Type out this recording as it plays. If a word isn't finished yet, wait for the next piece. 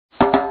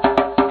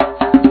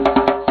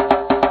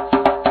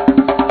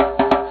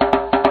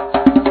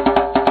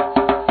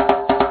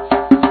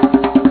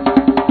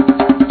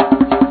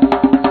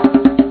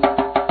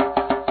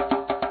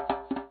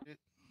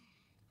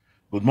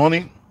Good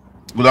morning,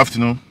 good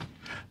afternoon,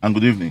 and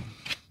good evening.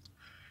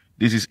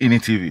 This is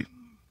INI TV.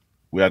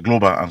 We are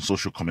global and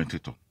social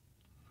commentator.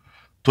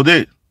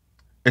 Today,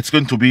 it's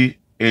going to be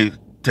a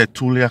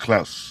Tertulia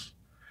class,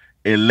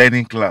 a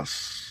learning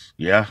class.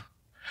 Yeah.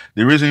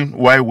 The reason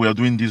why we are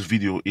doing this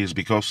video is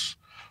because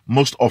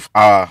most of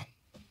our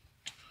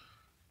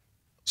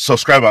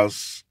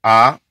subscribers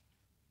are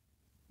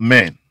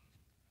men.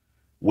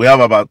 We have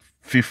about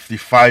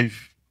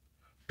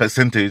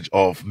 55%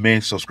 of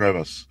male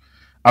subscribers,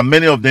 and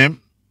many of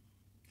them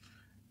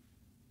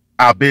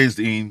are based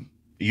in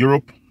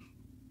Europe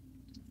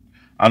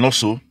and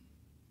also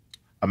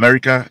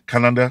America,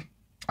 Canada,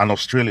 and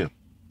Australia.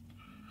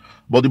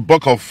 But the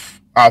bulk of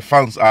our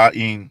fans are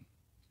in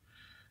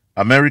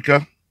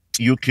America,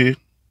 UK,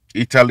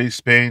 Italy,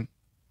 Spain,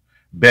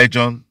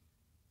 Belgium,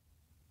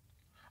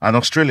 and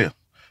Australia.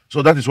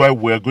 So that is why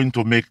we're going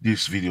to make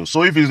this video.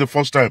 So if it's the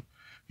first time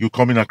you're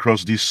coming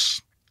across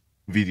this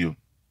video,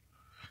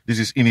 this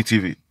is INI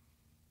TV.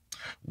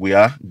 We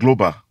are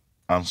global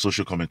and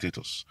social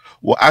commentators.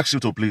 We'll ask you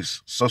to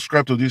please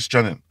subscribe to this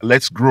channel.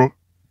 Let's grow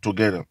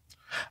together.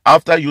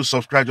 After you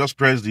subscribe, just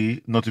press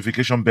the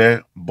notification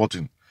bell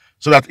button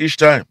so that each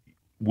time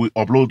we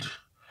upload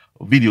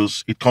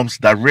videos, it comes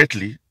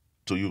directly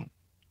to you.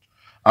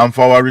 And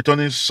for our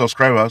returning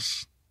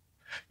subscribers,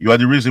 you are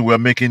the reason we're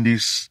making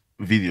this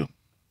video.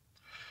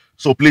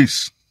 So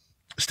please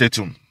stay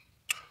tuned.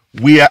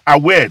 We are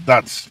aware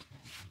that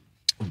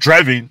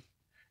driving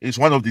is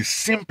one of the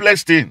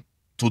simplest things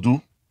to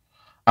do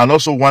and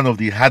also one of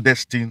the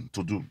hardest things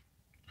to do,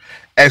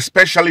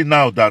 especially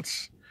now that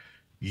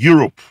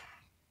Europe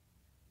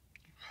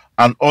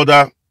and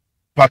other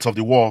parts of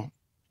the world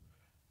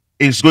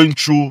is going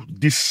through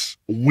this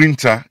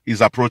winter is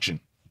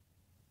approaching.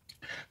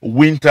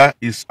 Winter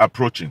is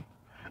approaching,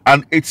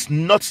 and it's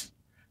not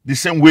the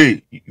same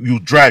way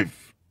you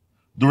drive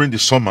during the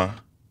summer.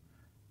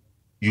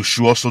 You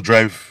should also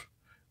drive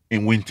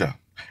in winter.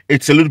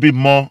 It's a little bit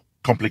more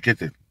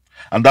complicated,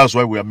 and that's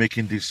why we are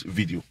making this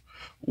video.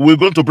 We're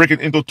going to break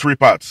it into three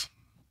parts.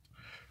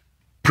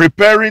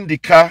 Preparing the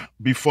car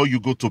before you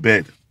go to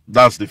bed.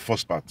 That's the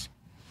first part.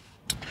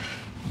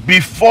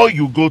 Before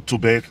you go to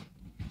bed,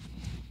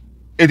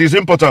 it is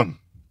important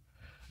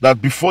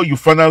that before you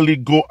finally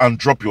go and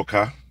drop your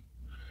car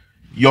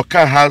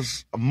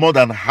has more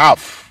than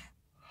half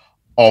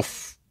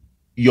of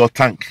your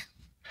tank.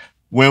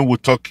 When we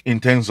talk in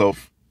terms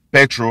of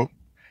petrol,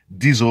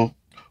 diesel,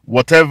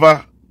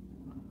 whatever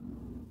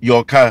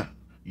your car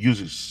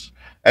uses,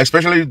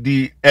 especially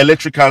the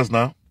electric cars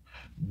now,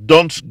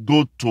 don't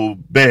go to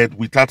bed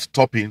without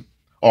topping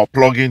or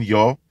plugging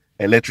your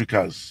electric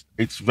cars.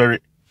 It's very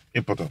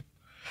important.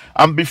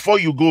 And before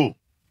you go,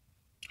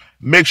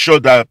 make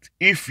sure that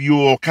if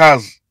you're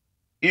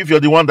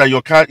the one that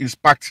your car is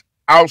parked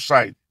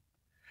outside,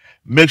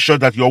 make sure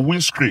that your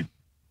windscreen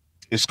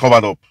is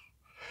covered up.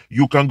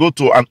 You can go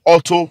to an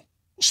auto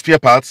spare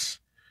parts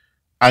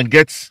and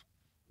get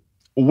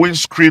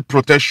windscreen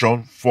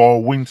protection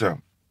for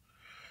winter.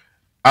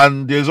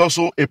 And there's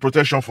also a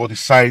protection for the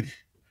side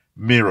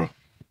mirror.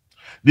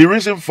 The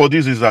reason for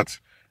this is that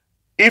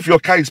if your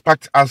car is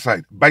parked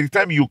outside, by the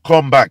time you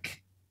come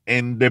back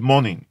in the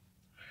morning,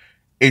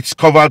 it's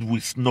covered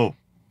with snow.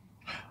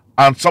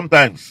 And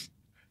sometimes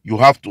you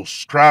have to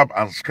scrub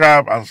and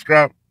scrub and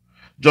scrub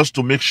just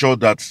to make sure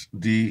that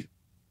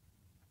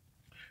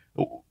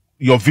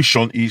your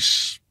vision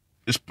is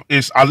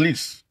at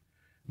least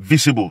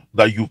visible,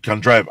 that you can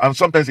drive. And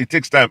sometimes it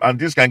takes time, and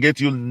this can get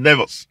you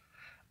nervous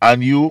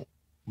and you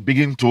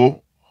begin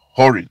to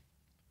hurry.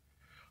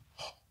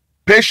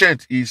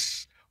 Patience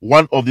is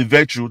one of the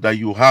virtues that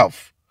you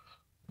have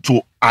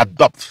to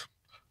adopt,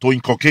 to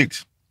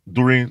inculcate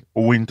during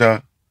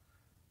winter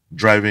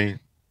driving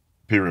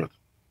period.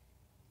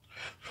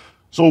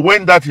 So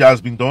when that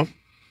has been done,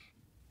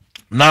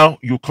 now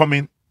you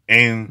come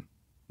in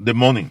the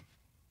morning.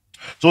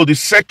 So the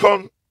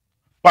second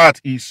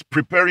part is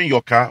preparing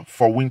your car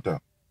for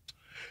winter.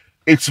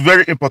 It's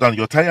very important.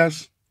 Your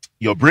tires,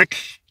 your brake,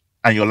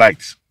 and your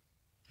lights.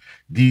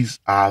 These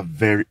are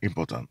very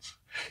important.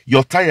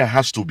 Your tire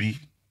has to be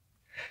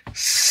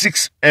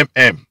 6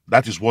 mm.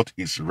 That is what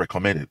is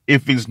recommended.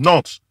 If it's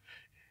not,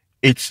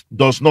 it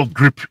does not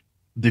grip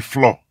the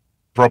floor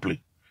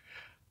properly.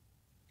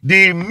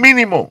 The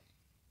minimum,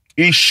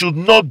 it should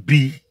not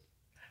be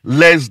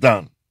less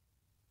than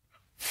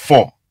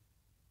 4.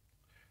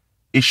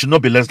 It should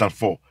not be less than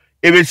 4.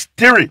 If it's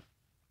 3,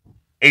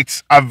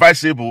 it's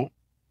advisable.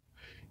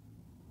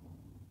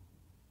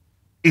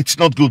 It's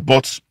not good,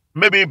 but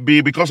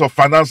maybe because of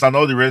finance and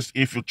all the rest,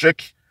 if you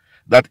check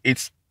that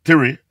it's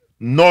 3,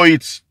 know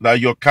it that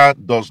your car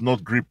does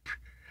not grip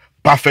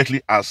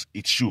perfectly as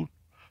it should.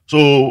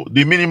 So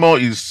the minimum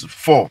is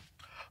 4.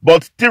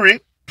 But 3,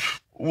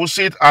 we'll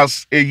see it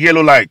as a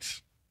yellow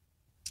light.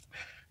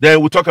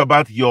 Then we'll talk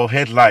about your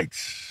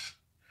headlights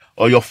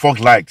or your fog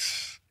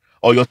lights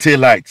or your tail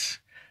lights.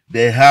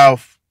 They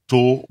have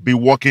to be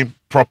working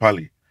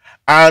properly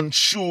and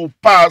should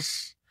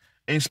pass.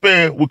 In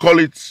Spain, we call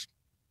it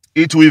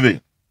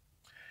E2EV.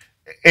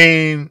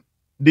 In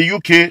the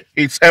UK,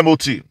 it's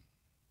MOT.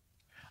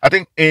 I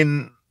think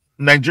in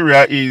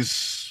Nigeria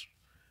is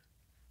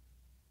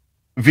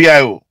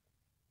VIO,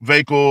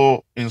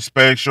 vehicle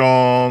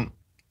inspection,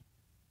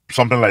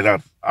 something like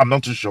that. I'm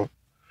not too sure.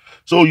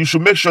 So you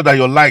should make sure that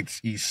your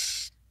light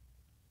is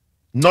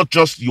not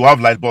just you have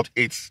light, but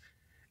it's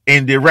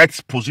in the right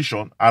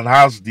position and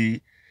has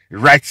the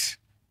right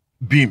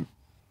beam.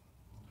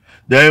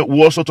 Then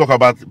we also talk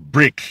about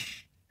brake.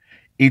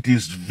 It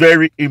is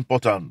very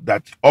important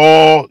that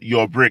all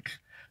your brake,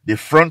 the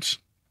front,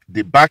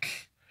 the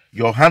back,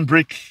 your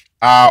handbrake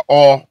are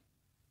all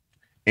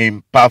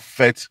in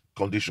perfect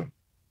condition.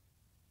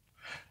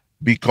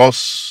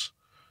 Because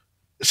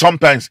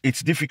sometimes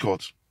it's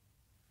difficult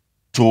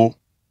to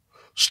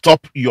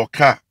stop your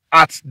car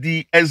at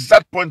the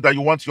exact point that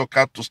you want your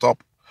car to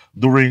stop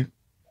during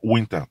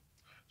winter.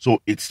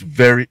 So it's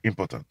very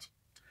important.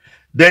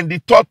 Then the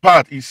third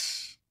part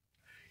is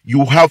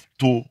you have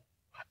to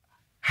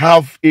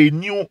have a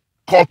new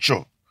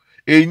culture,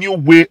 a new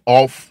way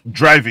of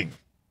driving.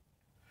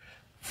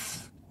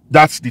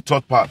 That's the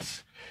third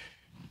part.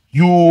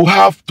 You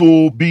have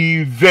to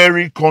be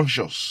very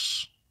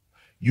conscious.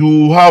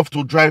 You have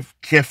to drive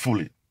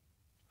carefully.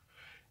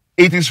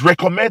 It is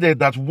recommended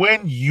that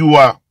when you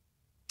are,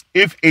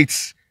 if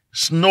it's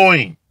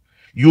snowing,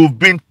 you've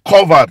been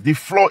covered, the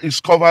floor is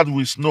covered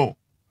with snow,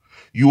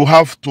 you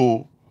have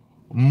to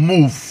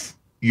move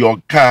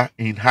your car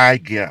in high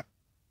gear,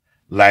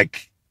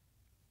 like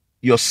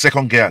your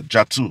second gear,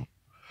 Jar 2.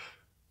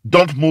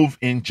 Don't move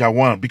in Jar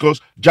 1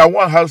 because Jar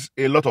 1 has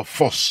a lot of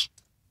force.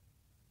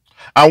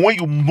 And when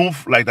you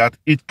move like that,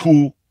 it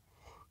could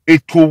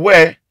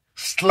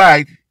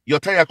slide, your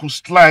tire could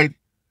slide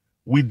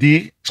with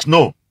the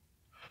snow.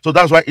 So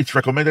that's why it's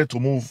recommended to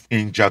move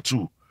in Jar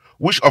 2,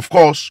 which of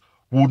course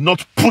would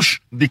not push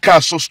the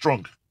car so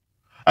strong.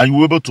 And you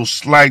will be able to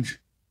slide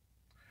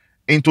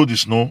into the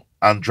snow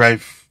and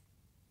drive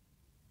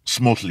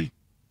smoothly.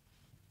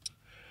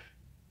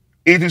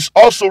 It is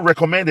also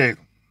recommended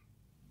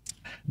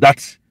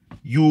that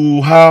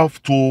you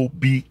have to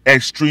be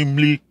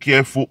extremely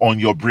careful on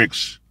your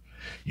brakes.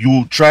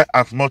 You try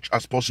as much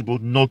as possible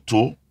not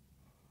to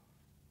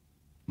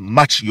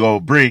match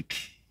your brake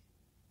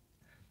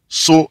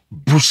so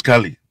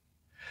brusquely.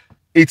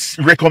 It's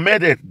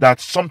recommended that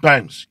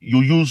sometimes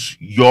you use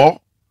your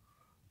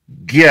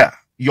gear,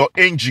 your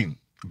engine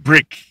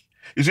brake.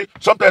 You see,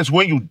 sometimes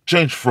when you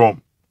change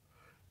from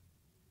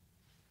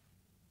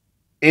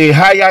a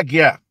higher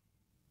gear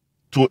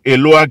to a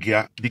lower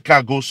gear, the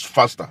car goes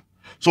faster.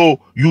 So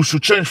you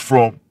should change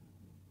from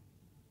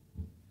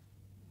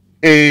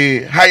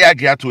a higher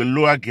gear to a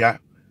lower gear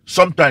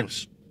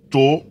sometimes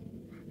to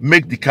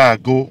make the car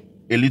go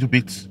a little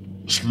bit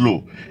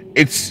slow.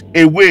 It's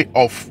a way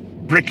of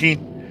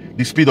breaking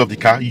the speed of the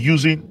car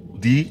using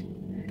the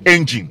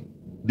engine,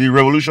 the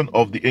revolution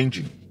of the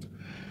engine.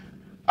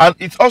 And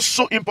it's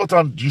also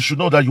important you should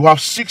know that you have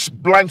 6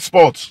 blind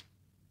spots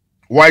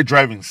while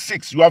driving.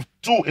 6. You have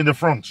 2 in the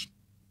front.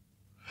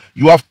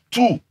 You have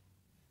 2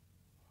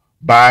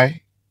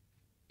 by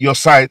your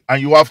side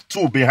and you have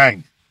 2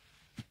 behind.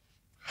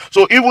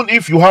 So even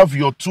if you have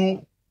your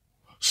 2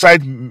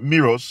 side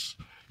mirrors,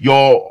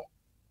 your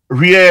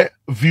rear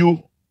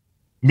view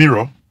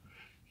mirror,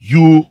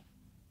 you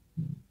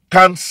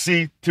can't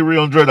see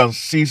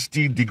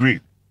 360 degrees.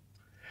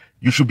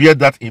 You should bear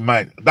that in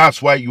mind.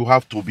 That's why you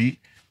have to be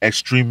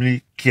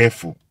extremely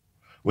careful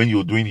when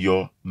you're doing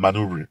your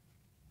maneuvering.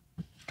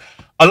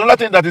 Another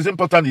thing that is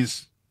important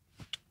is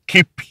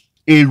keep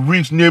a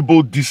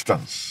reasonable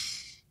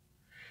distance.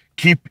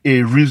 Keep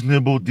a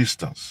reasonable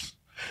distance.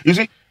 You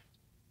see,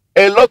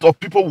 a lot of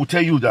people will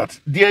tell you that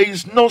there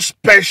is no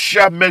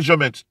special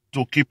measurement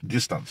to keep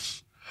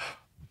distance.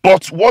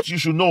 But what you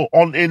should know,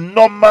 on a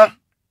normal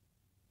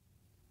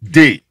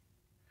day,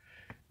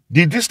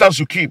 the distance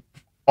you keep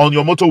on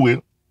your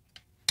motorway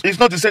is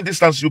not the same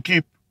distance you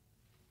keep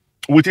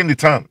within the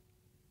town,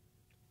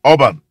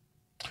 urban.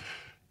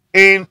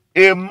 In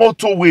a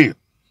motorway,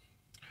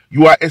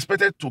 you are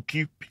expected to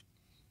keep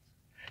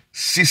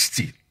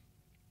 60,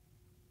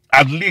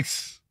 at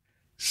least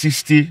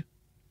 60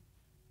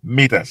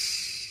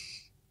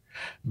 meters.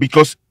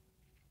 Because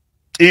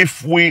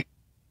if we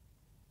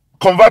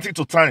convert it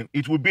to time,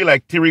 it will be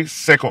like 3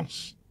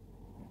 seconds.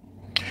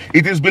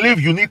 It is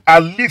believed you need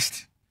at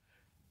least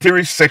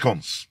 3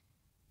 seconds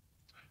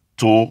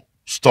to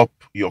stop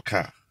your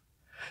car.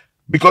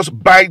 Because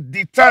by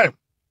the time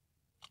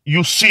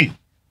you see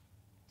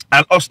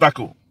an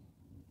obstacle,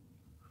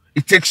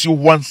 it takes you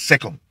 1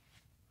 second.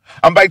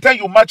 And by the time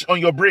you match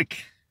on your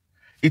brake,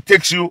 it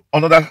takes you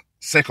another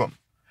second.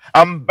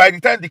 And by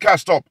the time the car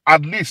stops,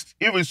 at least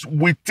if it's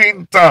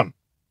within time,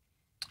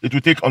 it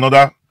will take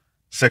another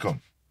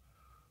second.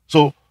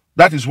 So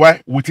that is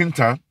why within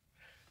time,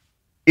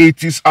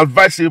 it is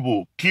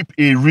advisable keep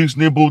a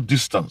reasonable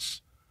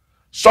distance.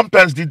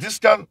 Sometimes the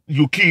distance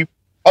you keep,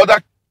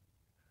 other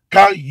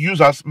car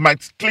users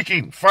might click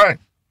in. Fine.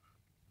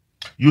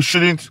 You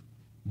shouldn't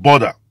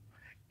bother.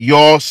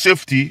 Your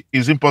safety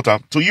is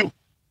important to you.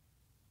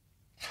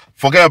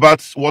 Forget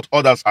about what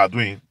others are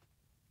doing.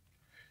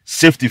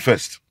 Safety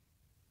first.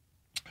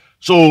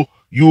 So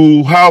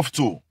you have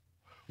to,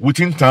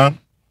 within time,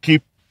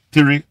 keep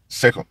 3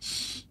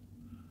 seconds.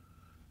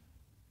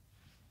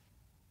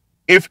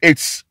 If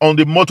it's on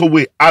the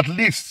motorway, at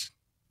least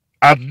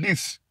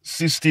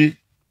 60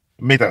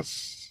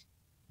 meters.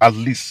 At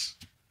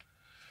least.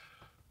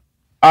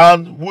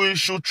 And we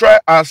should try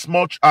as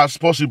much as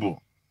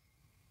possible.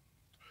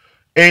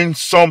 In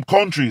some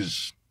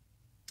countries,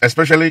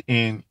 especially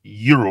in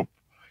Europe,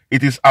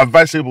 it is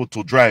advisable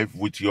to drive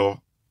with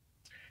your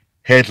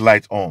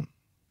headlight on.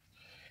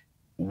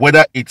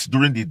 Whether it's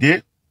during the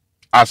day,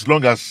 as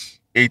long as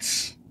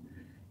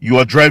you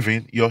are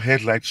driving, your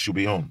headlight should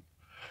be on.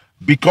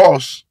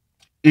 Because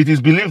it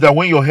is believed that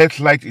when your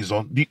headlight is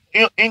on, the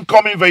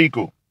incoming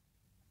vehicle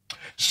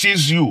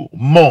sees you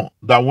more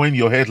than when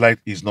your headlight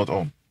is not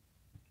on.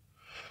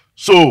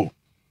 So,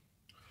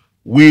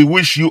 we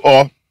wish you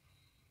all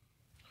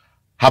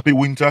happy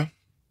winter.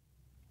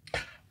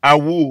 I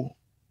will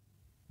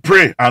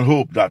pray and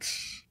hope that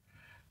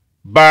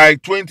by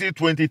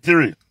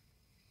 2023,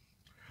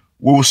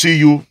 we will see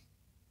you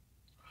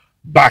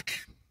back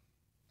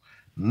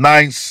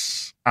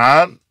nice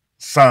and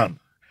sound.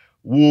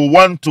 We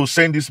want to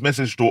send this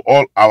message to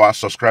all our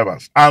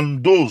subscribers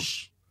and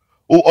those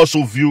who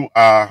also view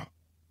our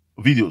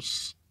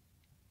videos.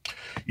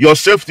 Your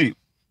safety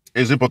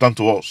is important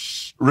to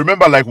us.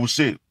 Remember, like we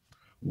say,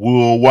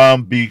 we're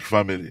one big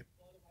family.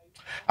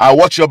 I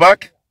watch your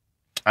back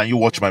and you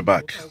watch my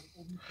back.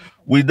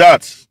 With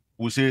that,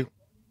 we say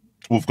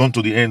we've gone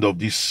to the end of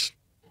this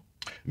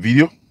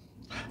video.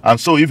 And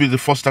so if it's the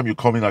first time you're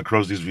coming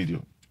across this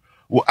video,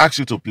 we'll ask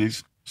you to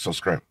please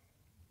subscribe.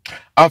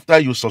 After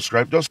you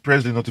subscribe, just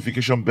press the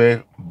notification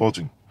bell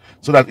button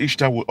so that each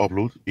time we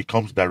upload, it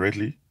comes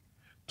directly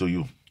to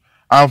you.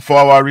 And for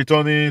our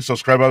returning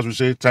subscribers, we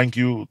say thank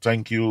you,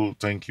 thank you,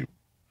 thank you.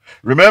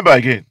 Remember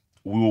again,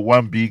 we were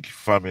one big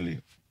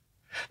family.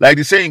 Like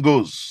the saying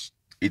goes,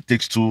 it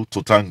takes two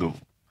to tango.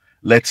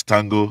 Let's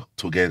tango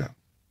together.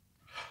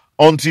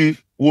 Until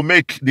we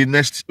make the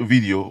next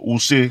video, we'll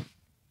say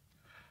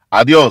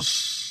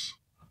adios,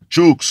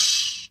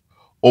 chooks,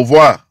 au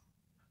revoir,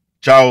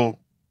 ciao,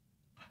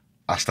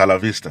 hasta la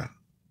vista.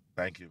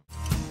 Thank you.